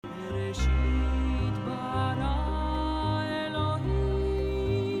So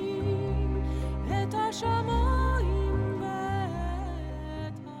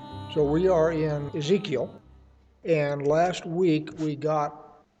we are in Ezekiel, and last week we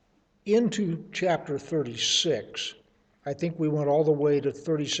got into chapter 36. I think we went all the way to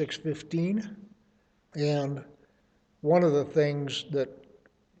 36:15, and one of the things that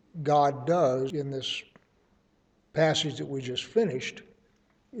God does in this passage that we just finished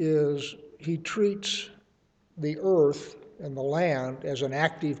is he treats the earth and the land as an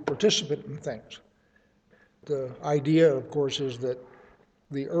active participant in things. The idea, of course, is that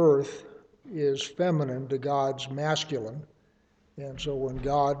the earth is feminine to God's masculine, and so when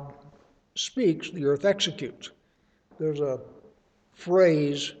God speaks, the earth executes. There's a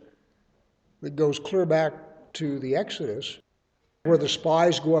phrase that goes clear back to the Exodus where the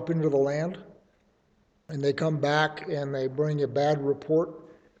spies go up into the land and they come back and they bring a bad report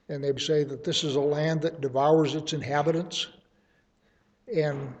and they say that this is a land that devours its inhabitants.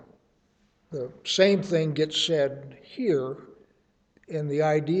 And the same thing gets said here, and the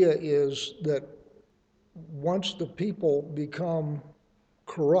idea is that once the people become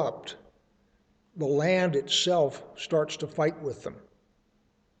corrupt, the land itself starts to fight with them.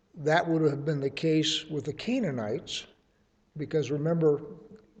 That would have been the case with the Canaanites, because remember,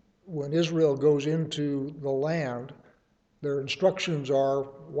 when Israel goes into the land, their instructions are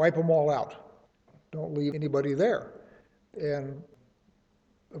wipe them all out. Don't leave anybody there. And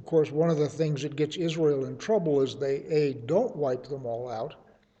of course, one of the things that gets Israel in trouble is they, A, don't wipe them all out,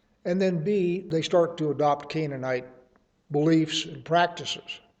 and then B, they start to adopt Canaanite beliefs and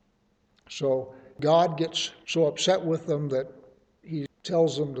practices. So God gets so upset with them that he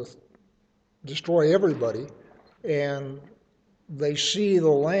tells them to destroy everybody, and they see the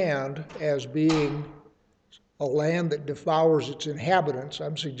land as being a land that devours its inhabitants.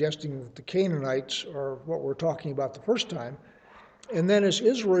 I'm suggesting that the Canaanites are what we're talking about the first time. And then as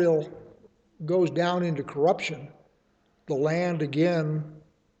Israel goes down into corruption, the land again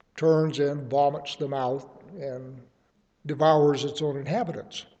turns and vomits them out and devours its own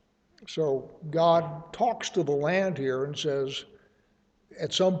inhabitants. So God talks to the land here and says,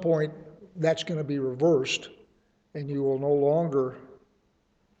 at some point, that's going to be reversed, and you will no longer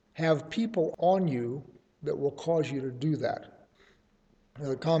have people on you that will cause you to do that. Now,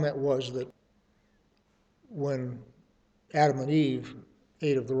 the comment was that when Adam and Eve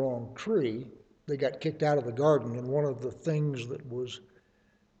ate of the wrong tree, they got kicked out of the garden, and one of the things that was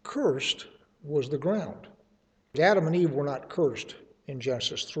cursed was the ground. Adam and Eve were not cursed in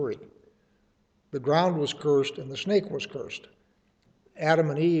Genesis 3. The ground was cursed and the snake was cursed.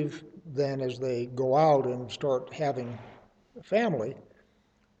 Adam and Eve then, as they go out and start having a family,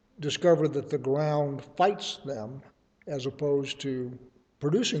 discover that the ground fights them as opposed to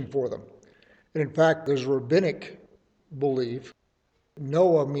producing for them. And in fact, there's a rabbinic belief,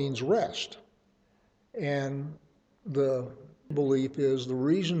 Noah means rest. And the belief is the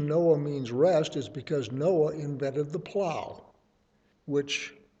reason Noah means rest is because Noah invented the plow,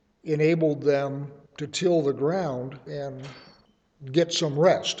 which enabled them to till the ground and get some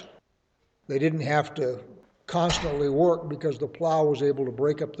rest. They didn't have to constantly work because the plow was able to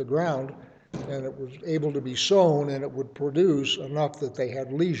break up the ground and it was able to be sown and it would produce enough that they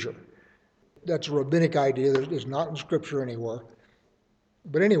had leisure. That's a rabbinic idea that is not in Scripture anywhere.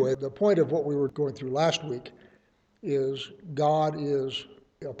 But anyway, the point of what we were going through last week is God is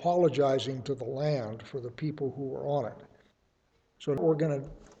apologizing to the land for the people who were on it. So what we're going to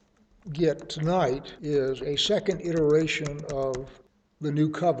get tonight is a second iteration of the New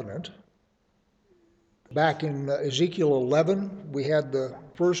Covenant. Back in Ezekiel 11, we had the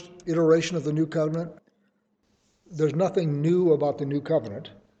first iteration of the New Covenant. There's nothing new about the New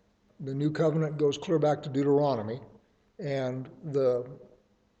Covenant. The New Covenant goes clear back to Deuteronomy, and the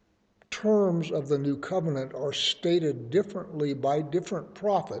terms of the New Covenant are stated differently by different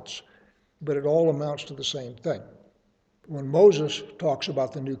prophets, but it all amounts to the same thing. When Moses talks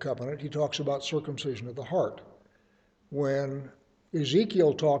about the New Covenant, he talks about circumcision of the heart. When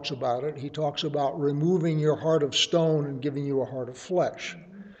Ezekiel talks about it, he talks about removing your heart of stone and giving you a heart of flesh.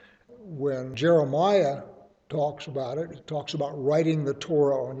 When Jeremiah talks about it, he talks about writing the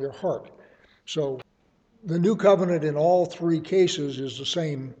Torah on your heart. So the New Covenant in all three cases is the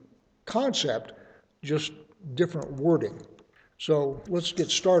same concept, just different wording. So let's get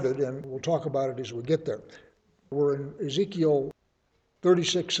started and we'll talk about it as we get there. We're in Ezekiel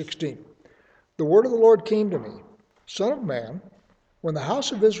 36:16. The word of the Lord came to me, Son of man, when the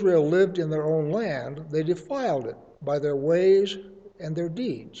house of Israel lived in their own land, they defiled it by their ways and their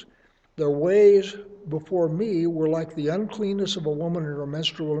deeds. Their ways before me were like the uncleanness of a woman in her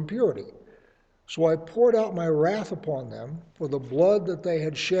menstrual impurity. So I poured out my wrath upon them for the blood that they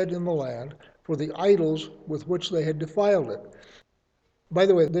had shed in the land, for the idols with which they had defiled it. By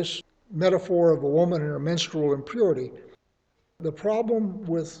the way, this metaphor of a woman in her menstrual impurity, the problem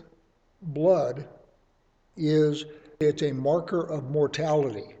with blood is it's a marker of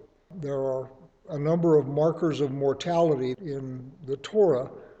mortality. There are a number of markers of mortality in the Torah.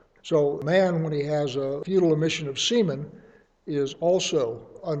 So a man, when he has a fetal emission of semen, is also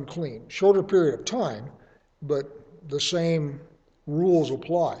unclean. Shorter period of time, but the same rules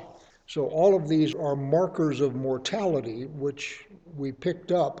apply. So all of these are markers of mortality, which we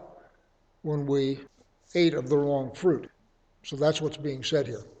picked up when we ate of the wrong fruit. So that's what's being said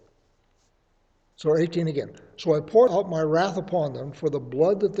here. So 18 again. So I poured out my wrath upon them for the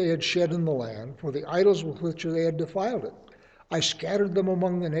blood that they had shed in the land, for the idols with which they had defiled it. I scattered them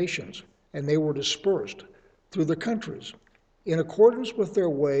among the nations, and they were dispersed through the countries. In accordance with their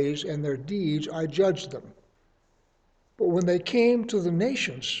ways and their deeds, I judged them. But when they came to the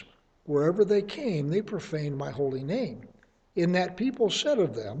nations, wherever they came, they profaned my holy name. In that people said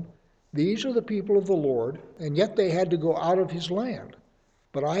of them, these are the people of the Lord, and yet they had to go out of his land.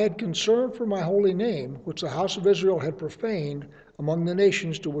 But I had concern for my holy name, which the house of Israel had profaned among the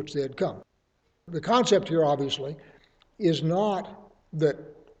nations to which they had come. The concept here, obviously, is not that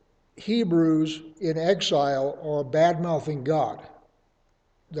Hebrews in exile are bad-mouthing God.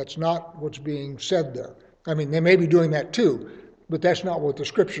 That's not what's being said there. I mean, they may be doing that too, but that's not what the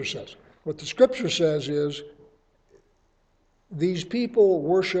scripture says. What the scripture says is these people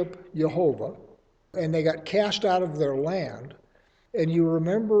worship Jehovah, and they got cast out of their land. And you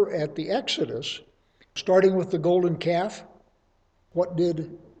remember at the Exodus, starting with the golden calf, what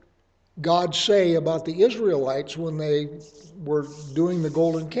did God say about the Israelites when they were doing the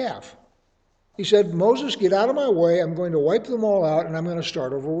golden calf? He said, Moses, get out of my way. I'm going to wipe them all out, and I'm going to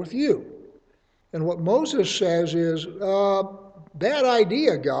start over with you. And what Moses says is, bad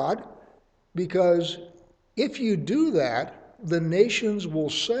idea, God, because if you do that, the nations will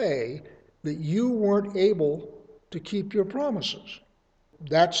say that you weren't able to keep your promises.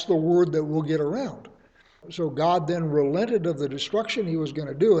 That's the word that will get around. So God then relented of the destruction he was going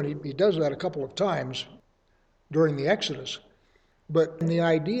to do, and he does that a couple of times during the Exodus. But the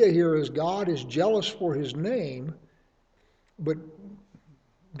idea here is God is jealous for his name, but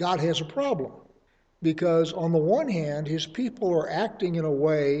God has a problem. Because on the one hand, his people are acting in a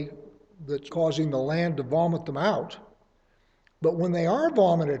way that's causing the land to vomit them out. But when they are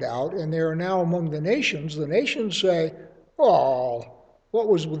vomited out and they are now among the nations say, oh, what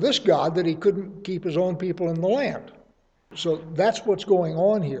was with this God that he couldn't keep his own people in the land? So that's what's going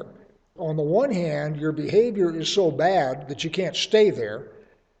on here. On the one hand, your behavior is so bad that you can't stay there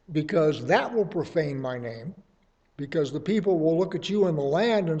because that will profane my name, because the people will look at you in the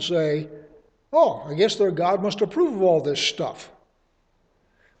land and say, oh, I guess their God must approve of all this stuff.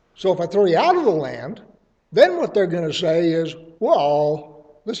 So if I throw you out of the land, then what they're going to say is,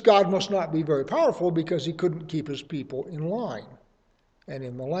 well, this God must not be very powerful because he couldn't keep his people in line and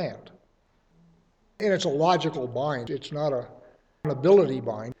in the land. And it's a logical bind. It's not an ability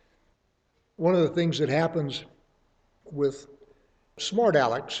bind. One of the things that happens with smart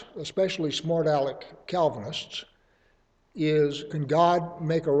alecks, especially smart aleck Calvinists, is can God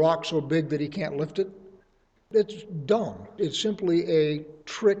make a rock so big that he can't lift it? It's dumb. It's simply a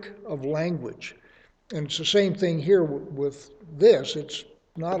trick of language. And it's the same thing here with this. It's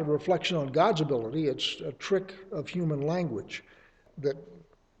not a reflection on God's ability. It's a trick of human language that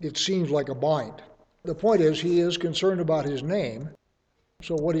it seems like a bind. The point is, he is concerned about his name.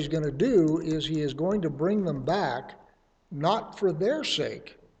 So what he's going to do is he is going to bring them back, not for their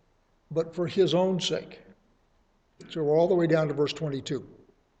sake, but for his own sake. So we're all the way down to verse 22.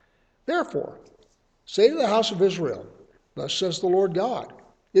 Therefore, say to the house of Israel, thus says the Lord God,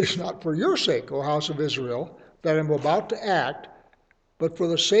 it is not for your sake, O house of Israel, that I am about to act, but for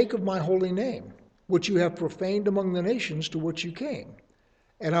the sake of my holy name, which you have profaned among the nations to which you came.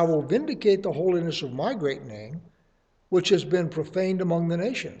 And I will vindicate the holiness of my great name, which has been profaned among the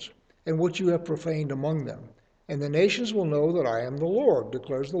nations, and which you have profaned among them. And the nations will know that I am the Lord,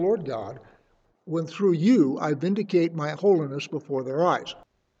 declares the Lord God, when through you I vindicate my holiness before their eyes.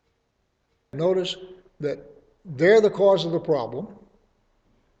 Notice that they're the cause of the problem,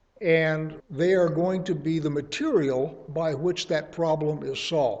 and they are going to be the material by which that problem is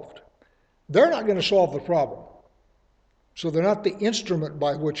solved. They're not going to solve the problem. So they're not the instrument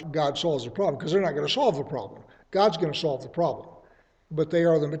by which God solves the problem, because they're not going to solve the problem. God's going to solve the problem. But they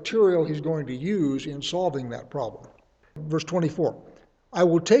are the material he's going to use in solving that problem. Verse 24, I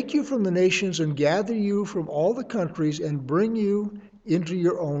will take you from the nations and gather you from all the countries and bring you into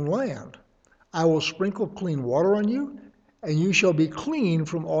your own land. I will sprinkle clean water on you, and you shall be clean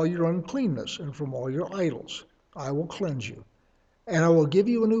from all your uncleanness and from all your idols. I will cleanse you. And I will give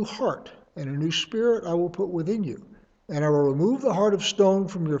you a new heart, and a new spirit I will put within you. And I will remove the heart of stone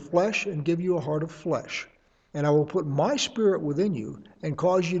from your flesh and give you a heart of flesh. And I will put my spirit within you and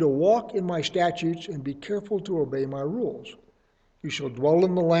cause you to walk in my statutes and be careful to obey my rules. You shall dwell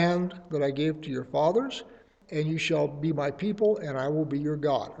in the land that I gave to your fathers, and you shall be my people, and I will be your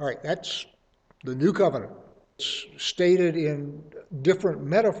God. All right, that's the new covenant. It's stated in different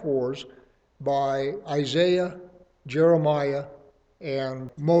metaphors by Isaiah, Jeremiah, and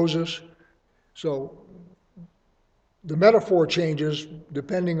Moses. So the metaphor changes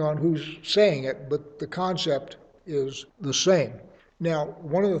depending on who's saying it, but the concept is the same. Now,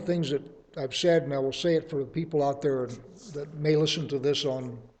 one of the things that I've said, and I will say it for the people out there that may listen to this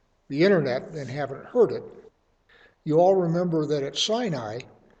on the internet and haven't heard it, you all remember that at Sinai,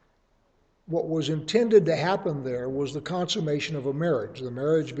 what was intended to happen there was the consummation of a marriage, the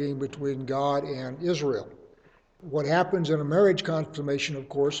marriage being between God and Israel. What happens in a marriage consummation, of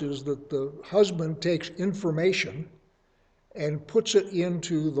course, is that the husband takes information and puts it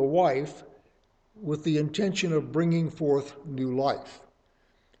into the wife with the intention of bringing forth new life.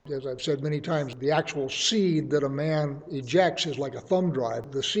 As I've said many times, the actual seed that a man ejects is like a thumb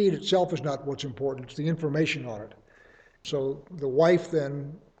drive. The seed itself is not what's important, it's the information on it. So the wife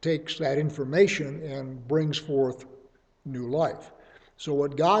then takes that information and brings forth new life. So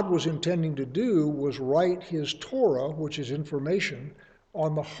what God was intending to do was write his Torah, which is information,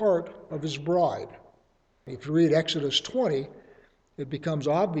 on the heart of his bride. If you read Exodus 20, it becomes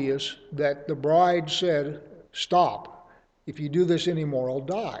obvious that the bride said, "Stop. If you do this anymore, I'll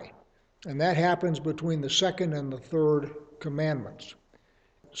die." And that happens between the second and the third commandments.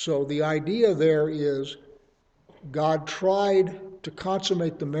 So the idea there is God tried to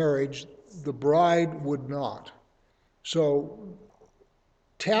consummate the marriage, the bride would not. So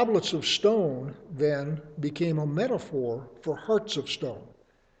tablets of stone then became a metaphor for hearts of stone.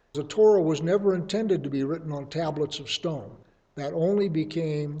 The Torah was never intended to be written on tablets of stone. That only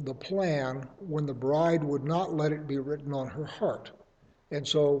became the plan when the bride would not let it be written on her heart. And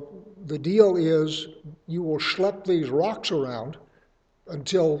so the deal is you will schlep these rocks around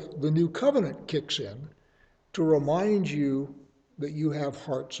until the new covenant kicks in to remind you that you have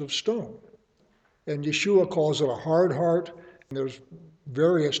hearts of stone. And Yeshua calls it a hard heart. There's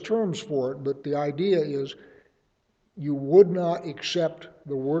various terms for it, but the idea is you would not accept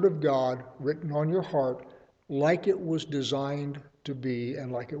the Word of God written on your heart like it was designed to be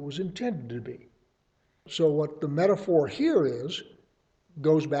and like it was intended to be. So what the metaphor here is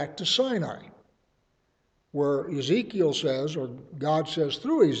goes back to Sinai, where Ezekiel says, or God says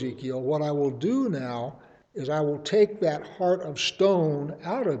through Ezekiel, what I will do now is I will take that heart of stone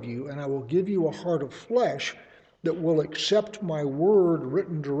out of you and I will give you a heart of flesh that will accept my word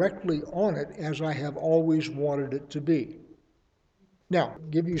written directly on it as I have always wanted it to be. Now,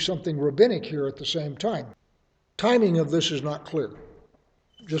 give you something rabbinic here at the same time. Timing of this is not clear,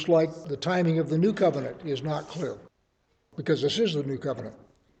 just like the timing of the new covenant is not clear, because this is the new covenant.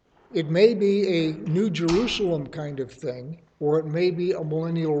 It may be a New Jerusalem kind of thing, or it may be a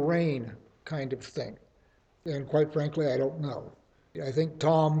millennial reign kind of thing. And quite frankly, I don't know. I think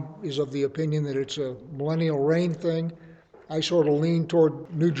Tom is of the opinion that it's a millennial reign thing. I sort of lean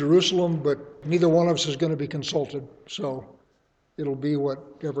toward New Jerusalem, but neither one of us is going to be consulted, so it'll be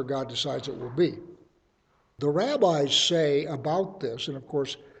whatever God decides it will be. The rabbis say about this, and of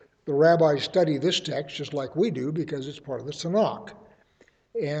course the rabbis study this text just like we do because it's part of the Tanakh.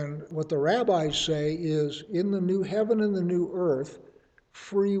 And what the rabbis say is in the new heaven and the new earth,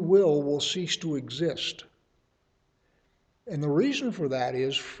 free will cease to exist. And the reason for that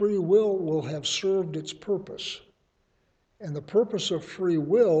is free will have served its purpose. And the purpose of free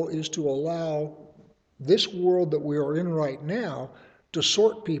will is to allow this world that we are in right now to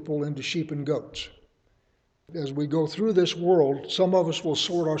sort people into sheep and goats. As we go through this world, some of us will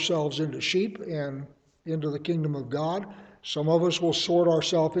sort ourselves into sheep and into the kingdom of God. Some of us will sort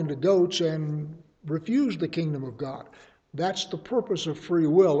ourselves into goats and refuse the kingdom of God. That's the purpose of free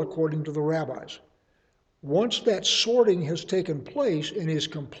will, according to the rabbis. Once that sorting has taken place and is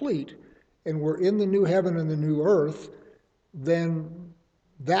complete, and we're in the new heaven and the new earth, then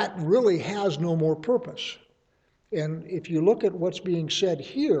that really has no more purpose. And if you look at what's being said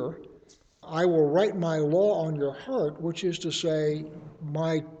here, I will write my law on your heart, which is to say,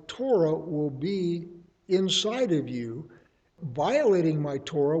 my Torah will be inside of you. Violating my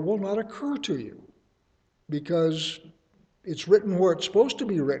Torah will not occur to you because It's written where it's supposed to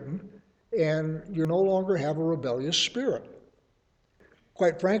be written, and you no longer have a rebellious spirit.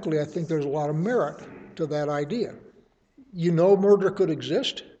 Quite frankly, I think there's a lot of merit to that idea. You know murder could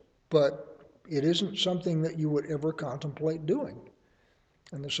exist, but it isn't something that you would ever contemplate doing.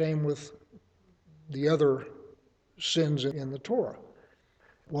 And the same with the other sins in the Torah.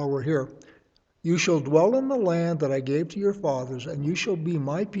 While we're here, you shall dwell in the land that I gave to your fathers, and you shall be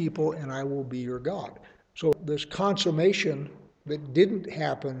my people, and I will be your God. So this consummation that didn't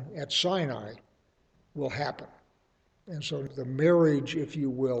happen at Sinai will happen. And so the marriage, if you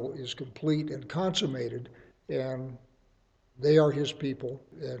will, is complete and consummated, and they are his people,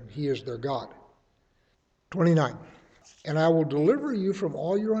 and he is their God. 29. And I will deliver you from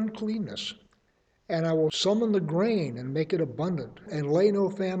all your uncleanness, and I will summon the grain and make it abundant, and lay no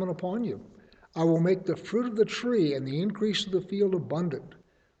famine upon you. I will make the fruit of the tree and the increase of the field abundant,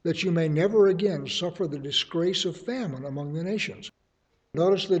 that you may never again suffer the disgrace of famine among the nations.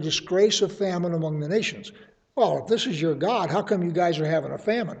 Notice the disgrace of famine among the nations. Well, if this is your God, how come you guys are having a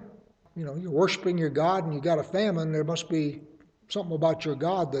famine? You know, you're worshiping your God and you got a famine. There must be something about your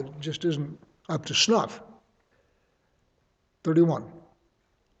God that just isn't up to snuff. 31.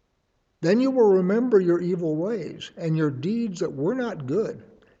 Then you will remember your evil ways and your deeds that were not good,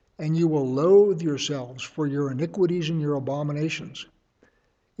 and you will loathe yourselves for your iniquities and your abominations.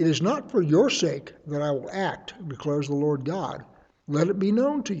 It is not for your sake that I will act, declares the Lord God. Let it be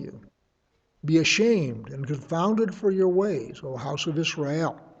known to you. Be ashamed and confounded for your ways, O house of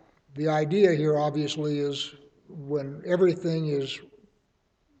Israel. The idea here obviously is when everything is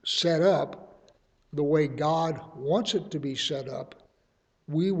set up the way God wants it to be set up,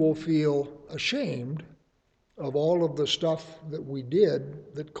 we will feel ashamed of all of the stuff that we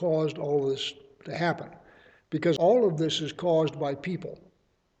did that caused all this to happen. Because all of this is caused by people.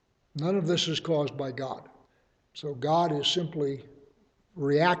 None of this is caused by God. So God is simply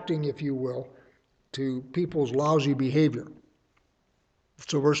reacting, if you will, to people's lousy behavior.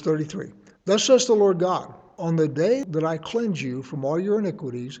 So verse 33, thus says the Lord God, on the day that I cleanse you from all your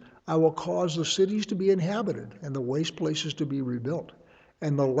iniquities, I will cause the cities to be inhabited and the waste places to be rebuilt.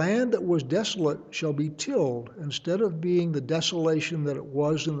 And the land that was desolate shall be tilled instead of being the desolation that it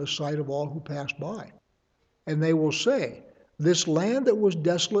was in the sight of all who passed by. And they will say, this land that was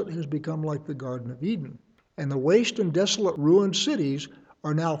desolate has become like the Garden of Eden, and the waste and desolate ruined cities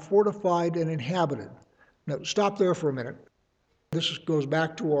are now fortified and inhabited. Now, stop there for a minute. This goes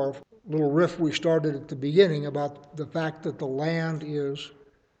back to our little riff we started at the beginning about the fact that the land is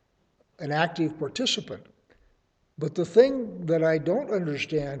an active participant. But the thing that I don't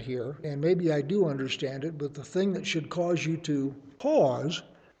understand here, and maybe I do understand it, but the thing that should cause you to pause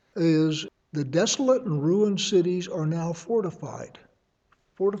is the desolate and ruined cities are now fortified.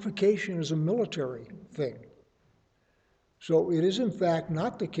 Fortification is a military thing. So it is in fact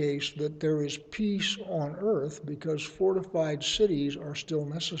not the case that there is peace on earth because fortified cities are still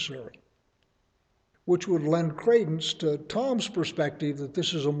necessary, which would lend credence to Tom's perspective that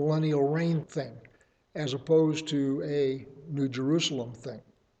this is a millennial reign thing as opposed to a New Jerusalem thing.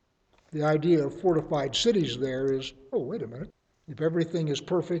 The idea of fortified cities there is, oh, wait a minute. If everything is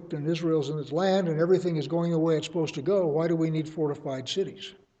perfect and Israel's in its land and everything is going the way it's supposed to go, why do we need fortified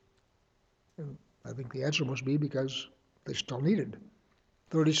cities? And I think the answer must be because they still needed.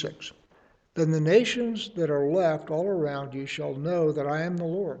 36. Then the nations that are left all around you shall know that I am the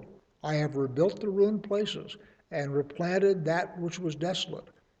Lord. I have rebuilt the ruined places and replanted that which was desolate.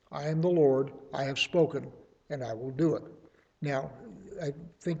 I am the Lord, I have spoken, and I will do it. Now, I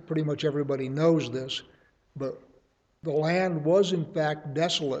think pretty much everybody knows this, but the land was in fact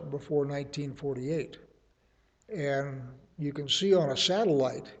desolate before 1948. And you can see on a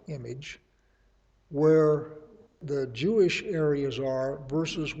satellite image where the Jewish areas are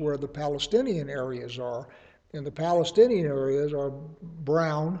versus where the Palestinian areas are. And the Palestinian areas are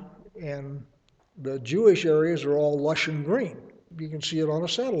brown and the Jewish areas are all lush and green. You can see it on a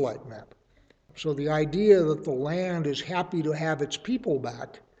satellite map. So the idea that the land is happy to have its people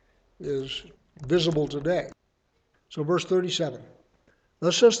back is visible today. So verse 37,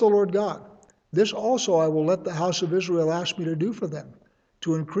 thus says the Lord God, this also I will let the house of Israel ask me to do for them,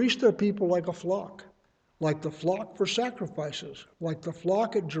 to increase their people like a flock, like the flock for sacrifices, like the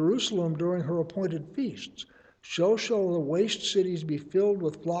flock at Jerusalem during her appointed feasts. So shall the waste cities be filled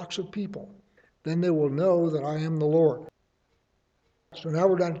with flocks of people. Then they will know that I am the Lord. So now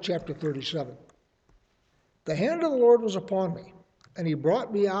we're down to chapter 37. The hand of the Lord was upon me, and he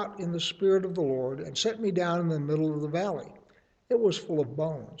brought me out in the spirit of the Lord and set me down in the middle of the valley. It was full of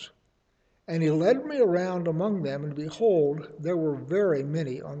bones. And he led me around among them, and behold, there were very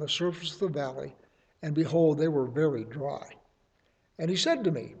many on the surface of the valley, and behold, they were very dry. And he said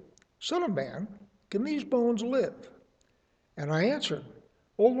to me, Son of man, can these bones live? And I answered,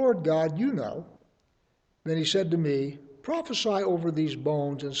 O Lord God, you know. Then he said to me, Prophesy over these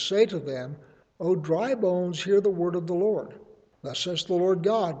bones, and say to them, O dry bones, hear the word of the Lord. Thus says the Lord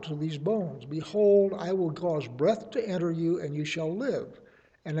God to these bones, Behold, I will cause breath to enter you, and you shall live.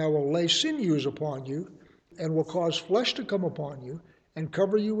 And I will lay sinews upon you, and will cause flesh to come upon you, and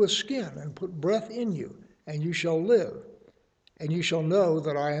cover you with skin, and put breath in you, and you shall live. And you shall know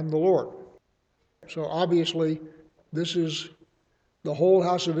that I am the Lord. So obviously, this is the whole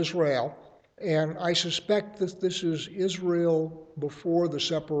house of Israel, and I suspect that this is Israel before the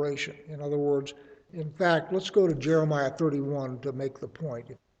separation. In other words, in fact, let's go to Jeremiah 31 to make the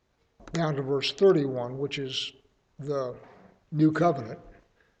point. Down to verse 31, which is the new covenant.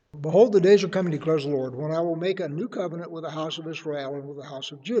 Behold, the days are coming, declares the Lord, when I will make a new covenant with the house of Israel and with the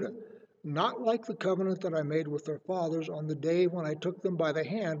house of Judah, not like the covenant that I made with their fathers on the day when I took them by the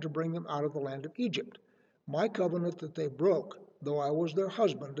hand to bring them out of the land of Egypt. My covenant that they broke, though I was their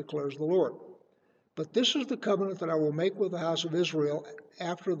husband, declares the Lord. But this is the covenant that I will make with the house of Israel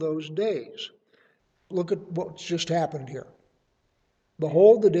after those days. Look at what's just happened here.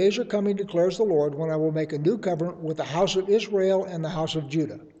 Behold, the days are coming, declares the Lord, when I will make a new covenant with the house of Israel and the house of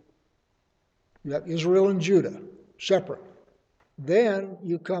Judah. You have Israel and Judah, separate. Then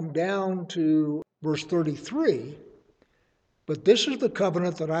you come down to verse 33. But this is the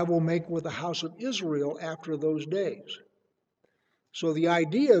covenant that I will make with the house of Israel after those days. So the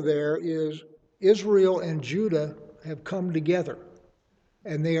idea there is Israel and Judah have come together,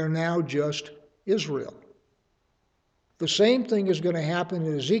 and they are now just Israel. The same thing is going to happen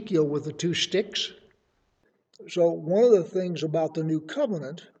in Ezekiel with the two sticks. So one of the things about the new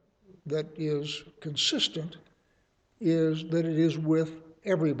covenant that is consistent is that it is with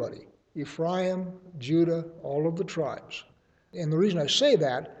everybody, Ephraim, Judah, all of the tribes. And the reason I say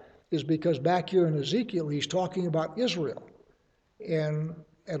that is because back here in Ezekiel, he's talking about Israel. And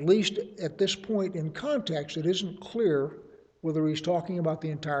at least at this point in context, it isn't clear whether he's talking about the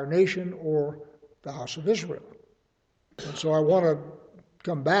entire nation or the house of Israel. And so I want to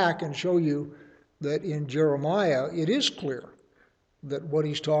come back and show you that in Jeremiah, it is clear that what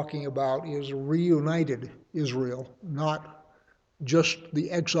he's talking about is a reunited Israel, not just the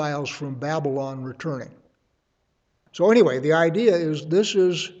exiles from Babylon returning. So anyway, the idea is this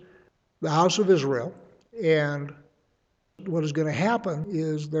is the house of Israel, and what is going to happen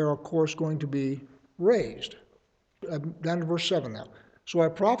is they're, of course, going to be raised. I'm down to verse 7 now. So I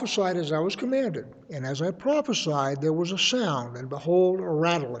prophesied as I was commanded, and as I prophesied, there was a sound, and behold, a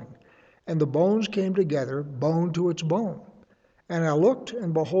rattling, and the bones came together, bone to its bone. And I looked,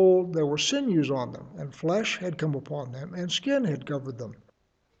 and behold, there were sinews on them, and flesh had come upon them, and skin had covered them.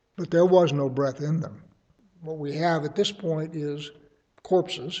 But there was no breath in them. What we have at this point is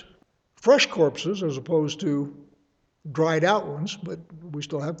corpses, fresh corpses as opposed to dried out ones, but we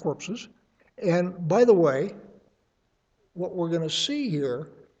still have corpses. And by the way, what we're going to see here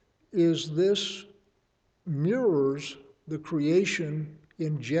is this mirrors the creation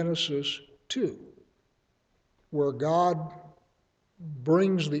in Genesis 2, where God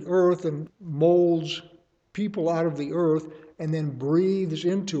brings the earth and molds people out of the earth and then breathes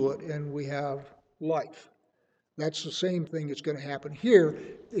into it, and we have life. That's the same thing that's going to happen here,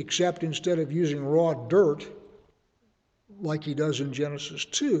 except instead of using raw dirt like he does in Genesis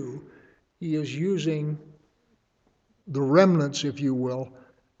 2, he is using the remnants, if you will,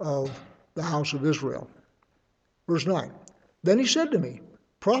 of the house of Israel. Verse 9, Then he said to me,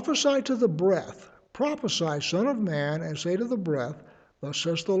 Prophesy to the breath, prophesy, son of man, and say to the breath, Thus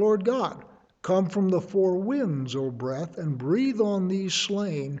says the Lord God, Come from the four winds, O breath, and breathe on these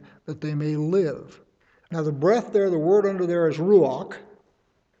slain, that they may live. Now the breath there, the word under there is ruach,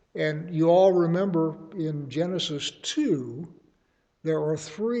 and you all remember in Genesis 2, there are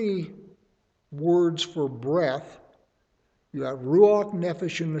three words for breath. You have ruach,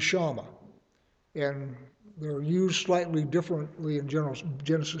 nephesh, and neshama. And they're used slightly differently in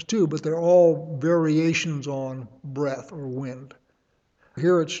Genesis 2, but they're all variations on breath or wind.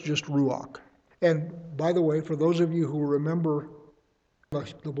 Here it's just ruach. And by the way, for those of you who remember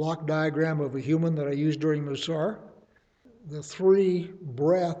the block diagram of a human that I used during Musar, the three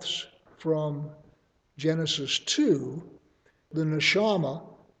breaths from Genesis 2, the neshama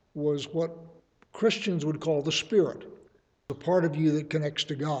was what Christians would call the spirit, the part of you that connects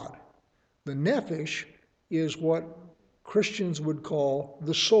to God. The nephesh is what Christians would call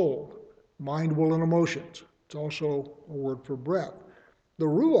the soul, mind, will, and emotions. It's also a word for breath. The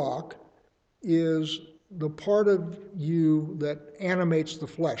ruach is the part of you that animates the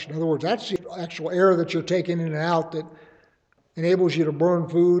flesh. In other words, that's the actual air that you're taking in and out that enables you to burn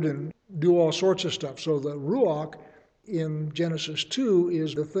food and do all sorts of stuff. So the ruach in Genesis 2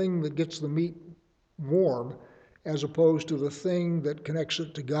 is the thing that gets the meat warm, as opposed to the thing that connects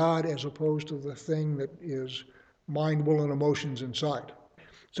it to God, as opposed to the thing that is mind, will, and emotions inside.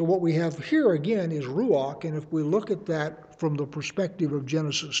 So what we have here again is ruach, and if we look at that from the perspective of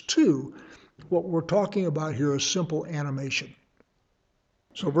Genesis 2, what we're talking about here is simple animation.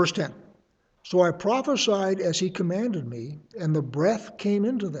 So verse 10. So I prophesied as he commanded me, and the breath came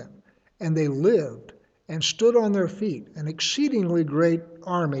into them, and they lived and stood on their feet. An exceedingly great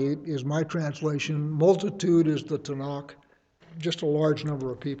army is my translation. Multitude is the Tanakh, just a large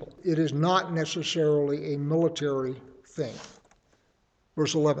number of people. It is not necessarily a military thing.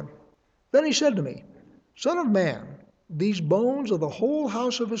 Verse 11. Then he said to me, Son of man, these bones are the whole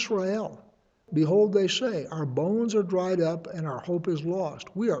house of Israel. Behold, they say, Our bones are dried up, and our hope is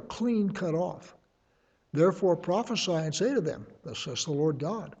lost. We are clean cut off. Therefore prophesy and say to them, Thus says the Lord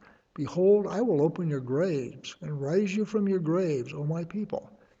God, Behold, I will open your graves, and raise you from your graves, O my people,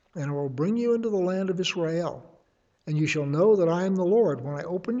 and I will bring you into the land of Israel. And you shall know that I am the Lord, when I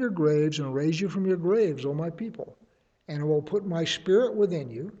open your graves and raise you from your graves, O my people. And I will put my spirit within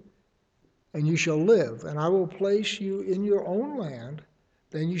you, and you shall live, and I will place you in your own land.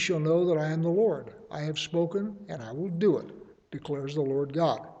 Then you shall know that I am the Lord. I have spoken, and I will do it, declares the Lord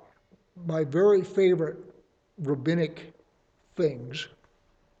God. My very favorite rabbinic things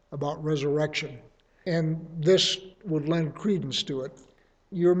about resurrection, and this would lend credence to it.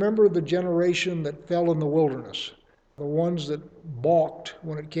 You remember the generation that fell in the wilderness, the ones that balked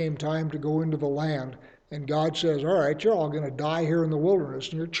when it came time to go into the land. And God says, all right, you're all going to die here in the wilderness,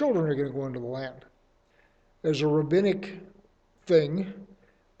 and your children are going to go into the land. There's a rabbinic thing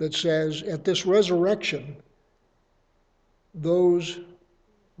that says at this resurrection, those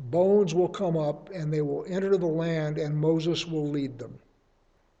bones will come up and they will enter the land, and Moses will lead them.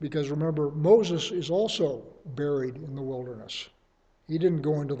 Because remember, Moses is also buried in the wilderness. He didn't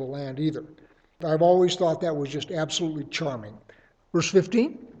go into the land either. I've always thought that was just absolutely charming. Verse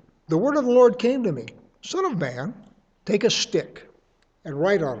 15, the word of the Lord came to me, Son of man, take a stick and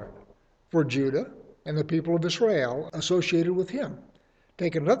write on it for Judah and the people of Israel associated with him.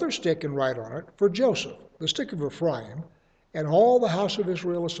 Take another stick and write on it for Joseph, the stick of Ephraim, and all the house of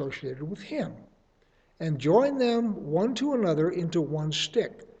Israel associated with him. And join them one to another into one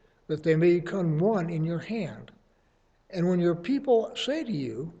stick, that they may become one in your hand. And when your people say to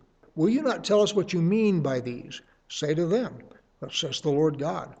you, Will you not tell us what you mean by these? Say to them, Thus says the Lord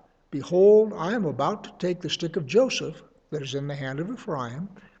God, Behold, I am about to take the stick of Joseph that is in the hand of Ephraim,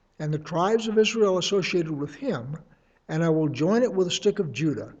 and the tribes of Israel associated with him, and I will join it with the stick of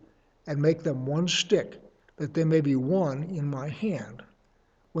Judah, and make them one stick, that they may be one in my hand.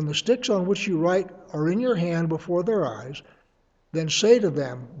 When the sticks on which you write are in your hand before their eyes, then say to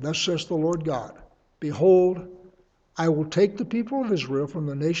them, Thus says the Lord God, Behold, I will take the people of Israel from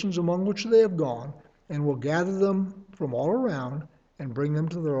the nations among which they have gone, and will gather them from all around, and bring them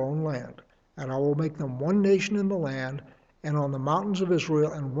to their own land. And I will make them one nation in the land, and on the mountains of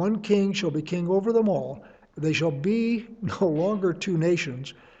Israel, and one king shall be king over them all. They shall be no longer two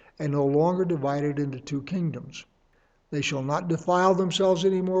nations, and no longer divided into two kingdoms. They shall not defile themselves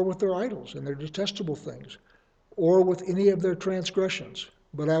any more with their idols and their detestable things, or with any of their transgressions.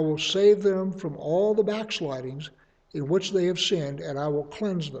 But I will save them from all the backslidings in which they have sinned, and I will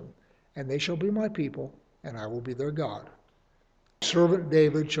cleanse them. And they shall be my people, and I will be their God. Servant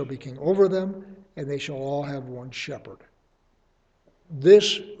David shall be king over them, and they shall all have one shepherd.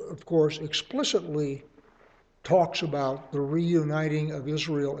 This, of course, explicitly talks about the reuniting of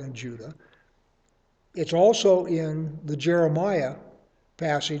Israel and Judah. It's also in the Jeremiah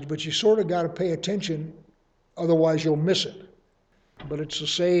passage, but you sort of got to pay attention, otherwise you'll miss it. But it's the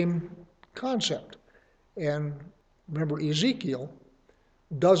same concept. And remember, Ezekiel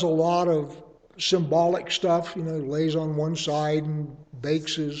does a lot of symbolic stuff, lays on one side and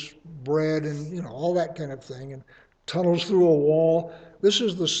bakes his bread and, all that kind of thing, and tunnels through a wall. This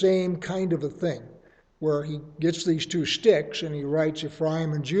is the same kind of a thing, where he gets these two sticks and he writes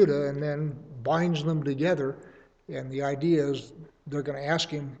Ephraim and Judah and then binds them together. And the idea is they're going to ask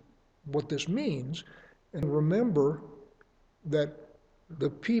him what this means. And remember that the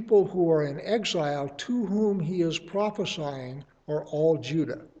people who are in exile to whom he is prophesying are all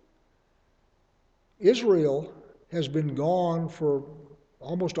Judah. Israel has been gone for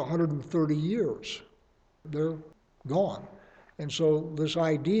almost 130 years. They're gone. And so this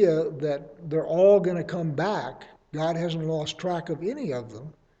idea that they're all going to come back, God hasn't lost track of any of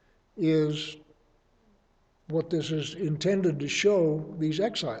them, is what this is intended to show these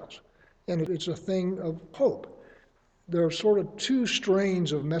exiles. And it's a thing of hope. There are sort of two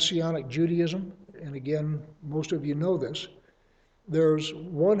strains of Messianic Judaism, and again, most of you know this. There's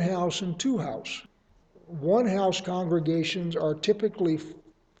one house and two house. One house congregations are typically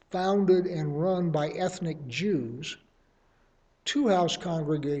founded and run by ethnic Jews. Two house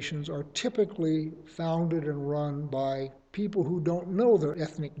congregations are typically founded and run by people who don't know they're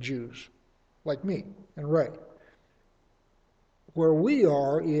ethnic Jews, like me and Ray. Where we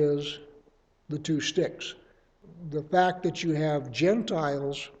are is the two sticks. The fact that you have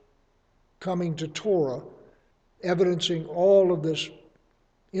Gentiles coming to Torah, evidencing all of this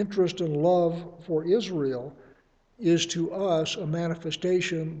interest and love for Israel, is to us a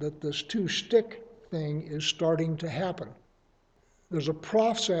manifestation that this two-stick thing is starting to happen. There's a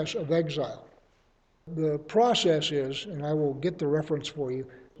process of exile. The process is, and I will get the reference for you,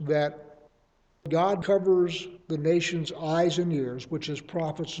 that God covers the nation's eyes and ears, which is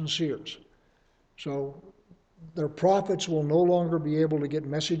prophets and seers. So their prophets will no longer be able to get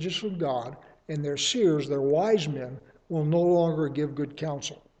messages from God, and their seers, their wise men, will no longer give good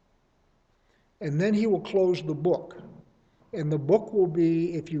counsel. And then he will close the book. And the book will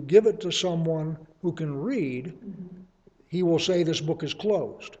be, if you give it to someone who can read, he will say this book is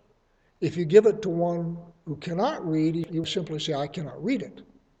closed. If you give it to one who cannot read, he will simply say, I cannot read it.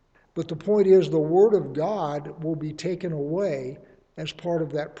 But the point is, the Word of God will be taken away as part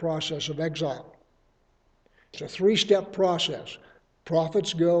of that process of exile. It's a three-step process.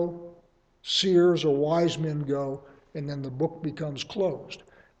 Prophets go, seers or wise men go, and then the book becomes closed.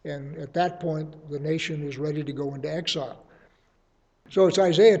 And at that point, the nation is ready to go into exile. So it's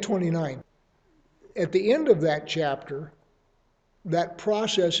Isaiah 29. At the end of that chapter, that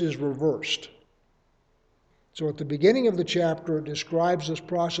process is reversed. So at the beginning of the chapter, it describes this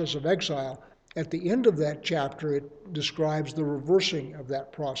process of exile. At the end of that chapter, it describes the reversing of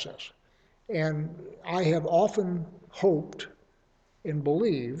that process. And I have often hoped and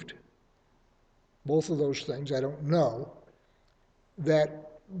believed, both of those things, I don't know,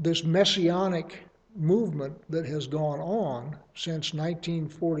 that this messianic movement that has gone on since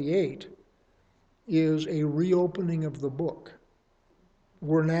 1948 is a reopening of the book.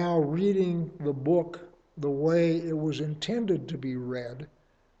 We're now reading the book the way it was intended to be read,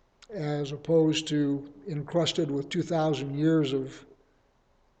 as opposed to encrusted with 2,000 years of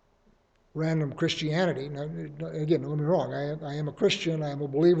random Christianity. Now, again, don't get me wrong, I am a Christian, I am a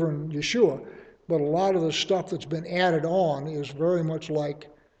believer in Yeshua, but a lot of the stuff that's been added on is very much like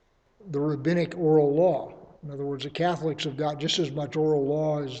the rabbinic oral law. In other words, the Catholics have got just as much oral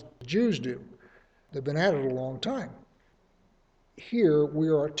law as the Jews do. They've been at it a long time. Here, we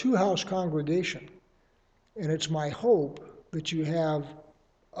are a two-house congregation, and it's my hope that you have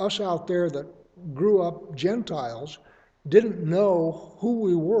us out there that grew up Gentiles, didn't know who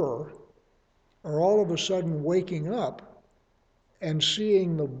we were, are all of a sudden waking up and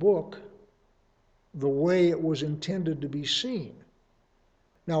seeing the book the way it was intended to be seen.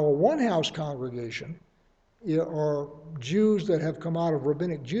 Now, a one-house congregation are Jews that have come out of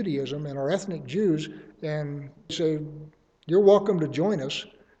rabbinic Judaism and are ethnic Jews and say, you're welcome to join us,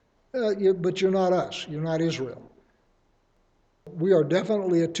 but you're not us, you're not Israel. We are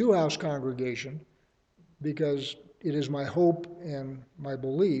definitely a two-house congregation because it is my hope and my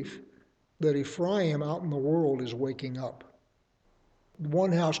belief that Ephraim out in the world is waking up.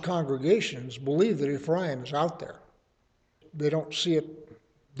 One-house congregations believe that Ephraim is out there. They don't see it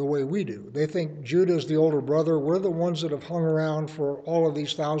the way we do. They think Judah is the older brother. We're the ones that have hung around for all of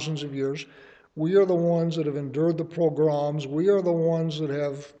these thousands of years. We are the ones that have endured the pogroms. We are the ones that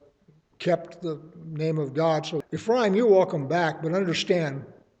have kept the name of God. So Ephraim, you're welcome back, but understand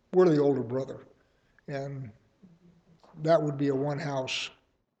we're the older brother. And that would be a one-house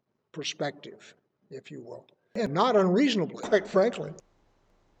perspective, if you will. And not unreasonable, quite frankly.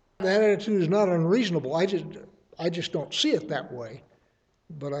 That attitude is not unreasonable. I just don't see it that way.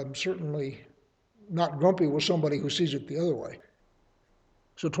 But I'm certainly not grumpy with somebody who sees it the other way.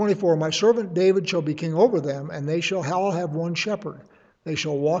 So 24, my servant David shall be king over them, and they shall all have one shepherd. They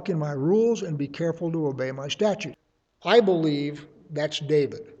shall walk in my rules and be careful to obey my statutes. I believe that's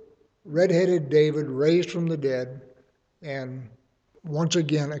David, red-headed David, raised from the dead, and once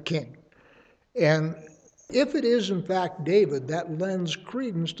again a king. And if it is in fact David, that lends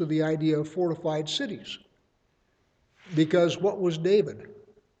credence to the idea of fortified cities. Because what was David?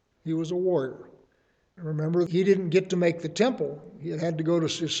 He was a warrior. Remember, he didn't get to make the temple. He had to go to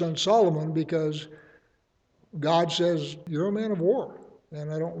his son Solomon because God says, you're a man of war,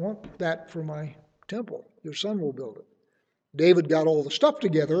 and I don't want that for my temple. Your son will build it. David got all the stuff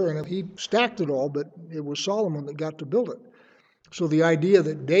together and he stacked it all, but it was Solomon that got to build it. So the idea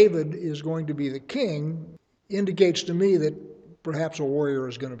that David is going to be the king indicates to me that perhaps a warrior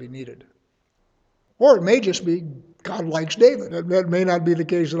is going to be needed. Or it may just be God likes David. That may not be the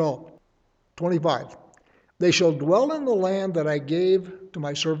case at all. 25. They shall dwell in the land that I gave to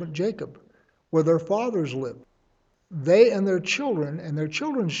my servant Jacob, where their fathers lived. They and their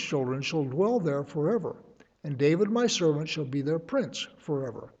children's children shall dwell there forever. And David my servant shall be their prince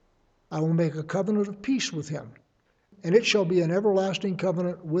forever. I will make a covenant of peace with him, and it shall be an everlasting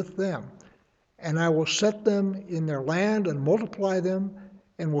covenant with them. And I will set them in their land and multiply them,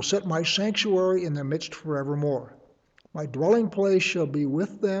 and will set my sanctuary in their midst forevermore. My dwelling place shall be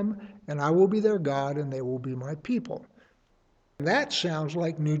with them, and I will be their God, and they will be my people. That sounds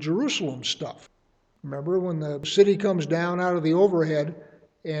like New Jerusalem stuff. Remember when the city comes down out of the overhead,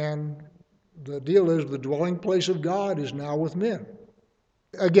 and the deal is the dwelling place of God is now with men.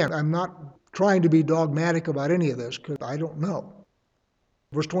 Again, I'm not trying to be dogmatic about any of this because I don't know.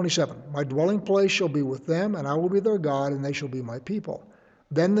 Verse 27, my dwelling place shall be with them, and I will be their God, and they shall be my people.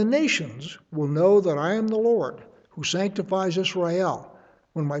 Then the nations will know that I am the Lord, who sanctifies Israel,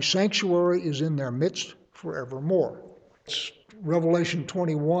 when my sanctuary is in their midst forevermore. It's Revelation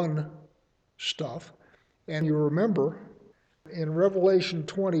 21 stuff. And you remember, in Revelation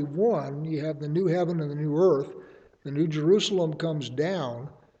 21, you have the new heaven and the new earth. The new Jerusalem comes down,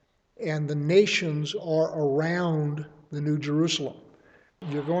 and the nations are around the new Jerusalem.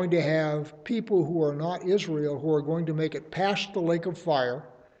 You're going to have people who are not Israel who are going to make it past the lake of fire.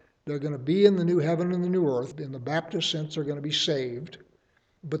 They're going to be in the new heaven and the new earth. In the Baptist sense, they're going to be saved,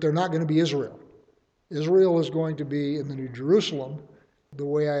 but they're not going to be Israel. Israel is going to be in the New Jerusalem. The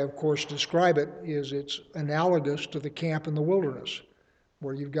way I, of course, describe it is it's analogous to the camp in the wilderness,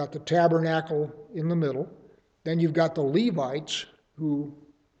 where you've got the tabernacle in the middle, then you've got the Levites who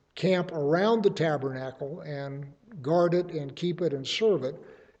camp around the tabernacle and guard it and keep it and serve it,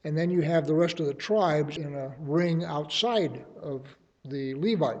 and then you have the rest of the tribes in a ring outside of the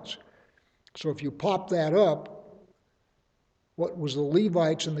Levites. So if you pop that up, what was the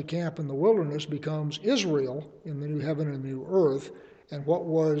Levites in the camp in the wilderness becomes Israel in the new heaven and new earth, and what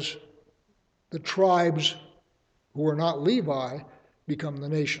was the tribes who are not Levi become the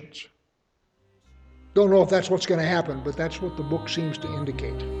nations. Don't know if that's what's going to happen, but that's what the book seems to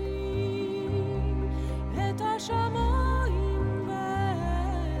indicate.